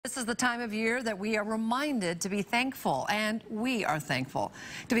This is the time of year that we are reminded to be thankful, and we are thankful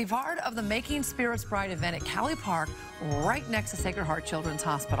to be part of the Making Spirits Bright event at Cowley Park, right next to Sacred Heart Children's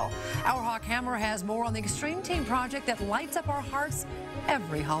Hospital. Our Hawk Hammer has more on the Extreme Team project that lights up our hearts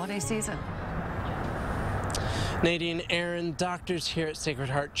every holiday season. Nadine, Aaron, doctors here at Sacred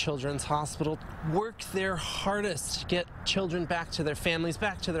Heart Children's Hospital work their hardest to get children back to their families,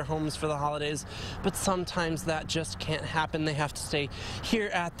 back to their homes for the holidays, but sometimes that just can't happen. They have to stay here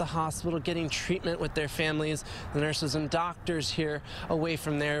at the hospital getting treatment with their families. The nurses and doctors here away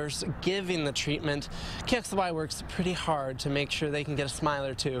from theirs giving the treatment. KXLY works pretty hard to make sure they can get a smile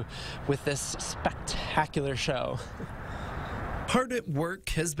or two with this spectacular show. Hard at work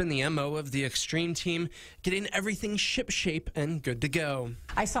has been the MO of the Extreme Team, getting everything shipshape and good to go.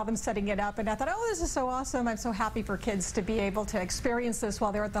 I saw them setting it up and I thought, oh, this is so awesome. I'm so happy for kids to be able to experience this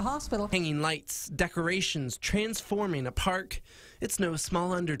while they're at the hospital. Hanging lights, decorations, transforming a park. It's no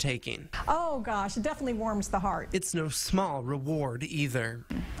small undertaking. Oh gosh, it definitely warms the heart. It's no small reward either.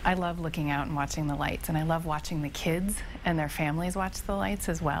 I love looking out and watching the lights, and I love watching the kids and their families watch the lights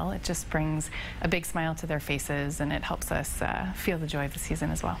as well. It just brings a big smile to their faces, and it helps us feel the joy of the season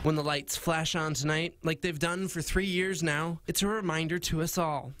as well. When the lights flash on tonight, like they've done for 3 years now, it's a reminder to us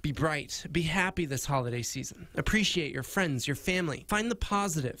all. Be bright, be happy this holiday season. Appreciate your friends, your family. Find the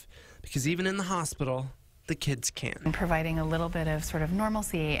positive, because even in the hospital, the kids can. And providing a little bit of sort of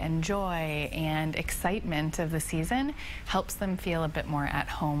normalcy and joy and excitement of the season helps them feel a bit more at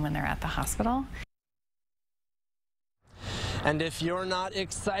home when they're at the hospital. And if you're not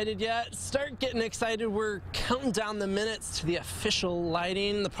excited yet, start getting excited. We're counting down the minutes to the official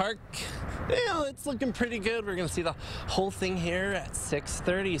lighting. The park, it's looking pretty good. We're going to see the whole thing here at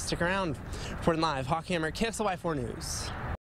 6:30. Stick around. Reporting live, Hawk Hammer, KXLY 4 News.